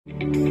To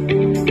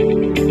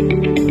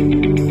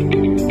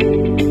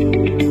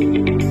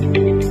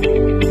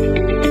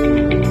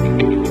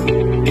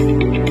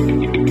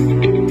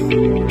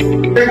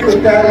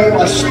tell you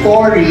a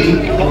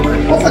story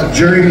of a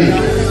journey,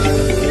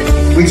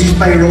 which is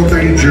my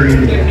Rotary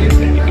journey.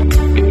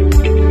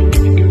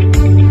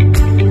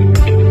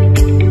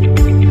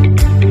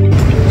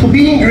 So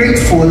being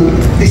grateful,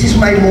 this is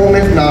my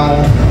moment now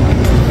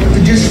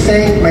to just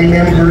thank my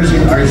members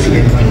in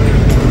RCN.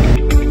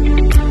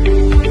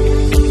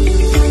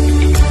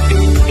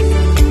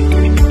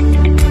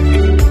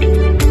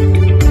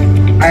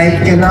 I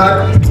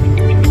cannot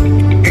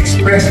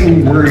express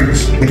in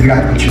words the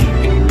gratitude.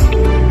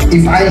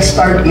 If I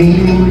start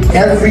naming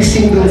every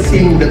single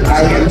thing that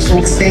I am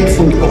so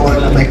thankful to all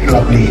of my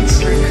club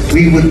mates,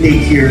 we would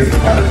take here for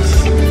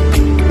us.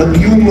 But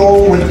you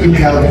know what you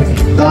have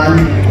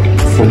done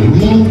for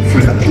me, for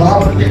the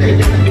club.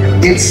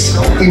 It's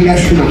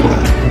immeasurable.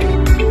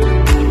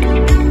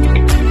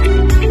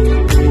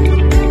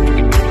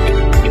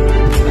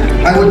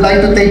 I would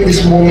like to take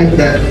this moment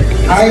that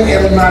I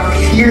am not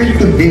here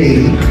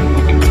today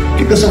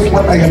because of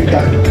what I have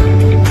done.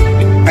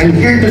 I'm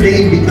here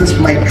today because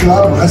my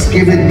club has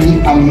given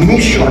me a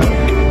mission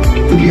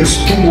to be a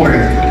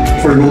steward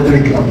for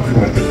Rotary Club of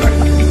Northern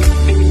Ireland.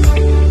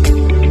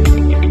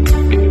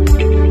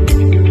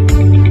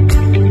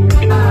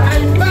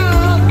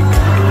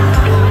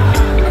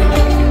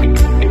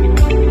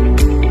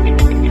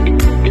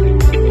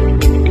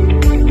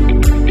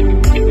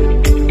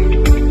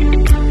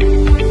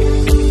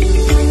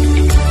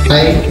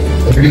 I,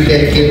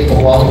 Enrique Kim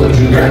Owaldo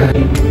Jr.,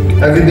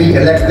 have been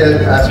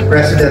elected as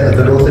President of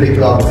the Rotary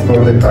Club of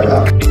Northern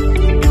TARLAC.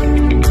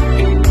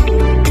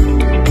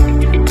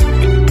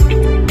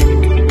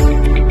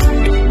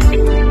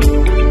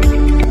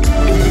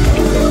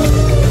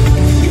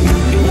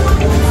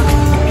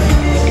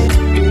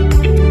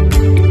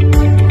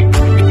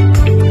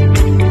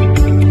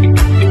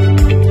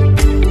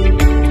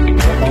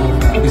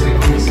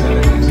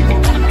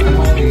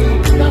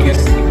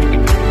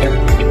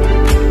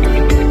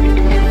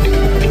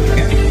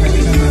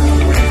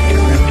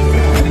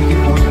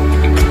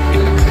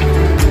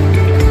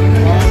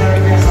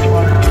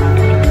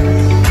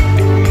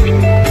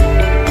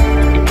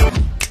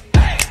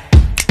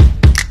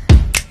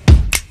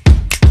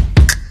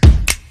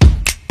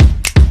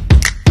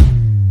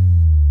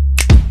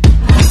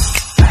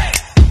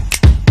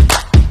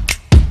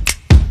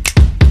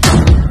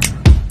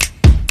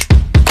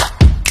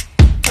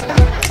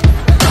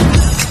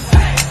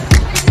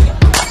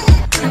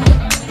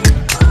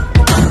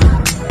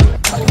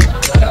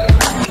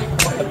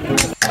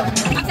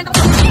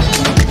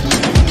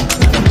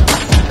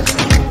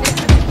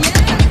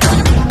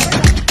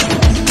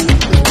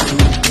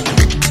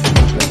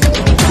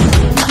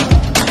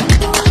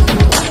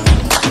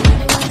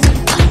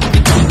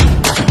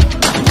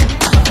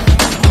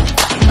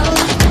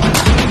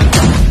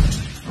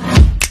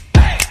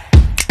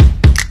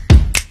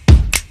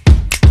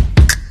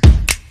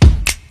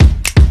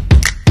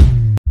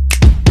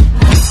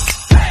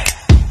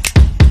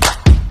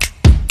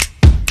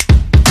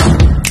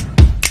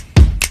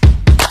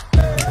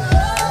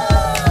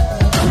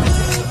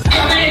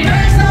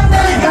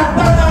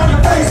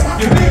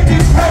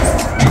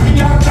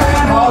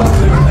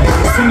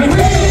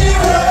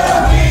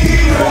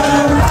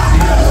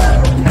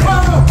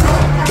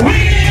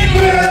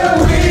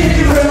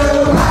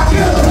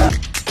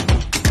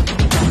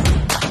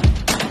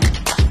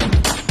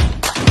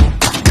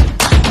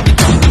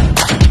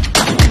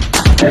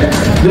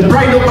 The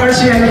pride of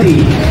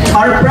RCNT,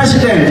 our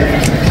President,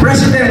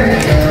 President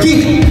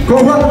Keith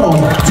Cohorto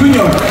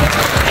Jr.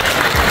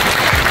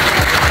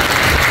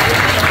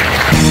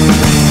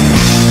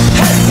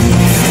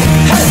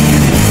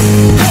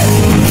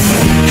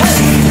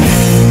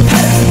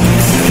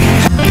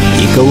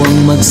 Ikaw ang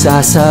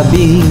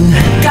magsasabing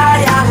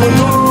kaya mo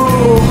to,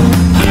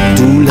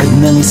 tulad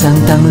ng isang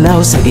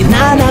tanglaw sa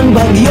gitna ng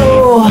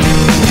bagyo.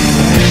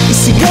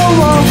 Isigaw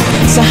mo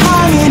sa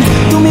hangin,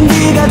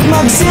 tumindig at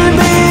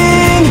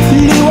magsilbing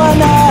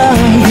liwanag,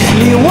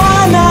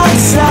 liwanag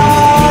sa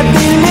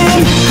dilim.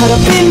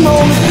 Harapin mo,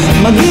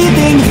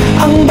 magiting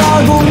ang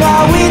bagong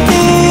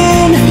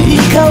awitin.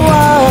 Ikaw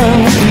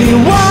ang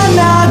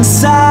liwanag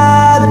sa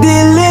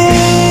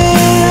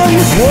dilim.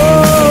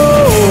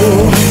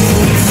 Whoa,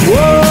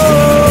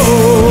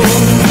 whoa.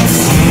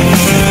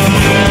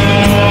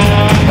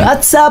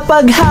 At sa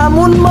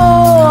paghamon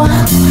mo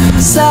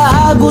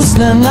sa agos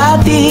ng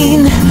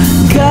ating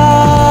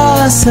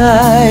kasaysayan,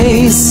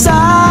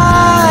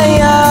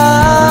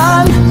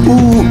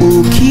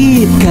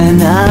 uukit ka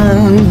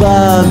ng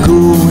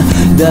bagong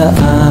daan.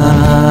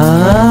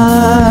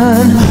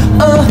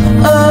 Oh,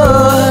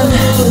 oh.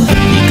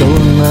 Ikaw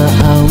ang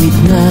maawit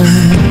ng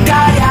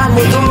kaya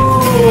mo to,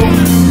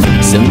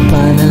 isang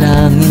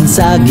panalangin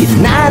sa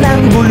gitna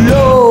ng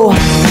gulo.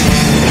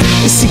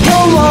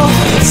 Isigaw mo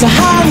sa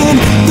hangin,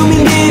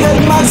 tumindig at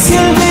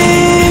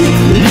magsilbing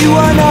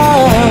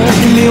liwanag,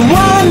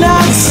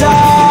 liwanag sa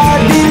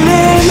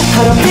dilim.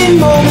 Harapin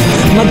mo,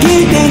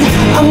 magiting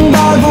ang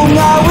bagong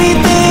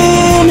awitin.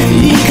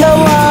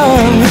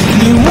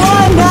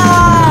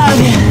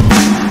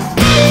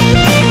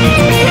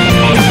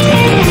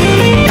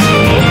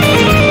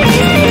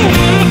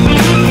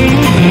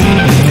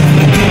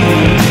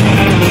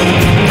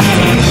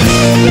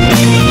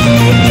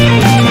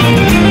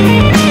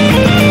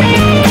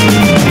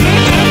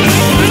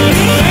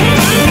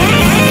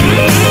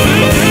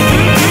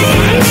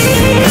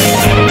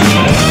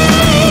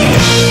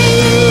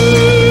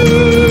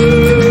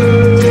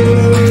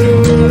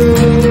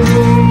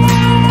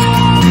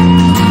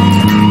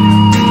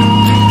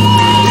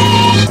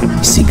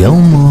 Sigaw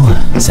mo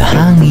sa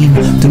hangin,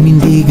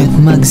 tumindig at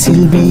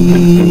magsilbing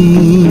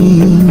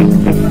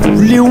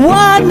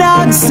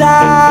liwanag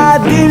sa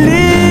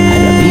dilim.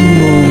 Alamin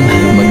mong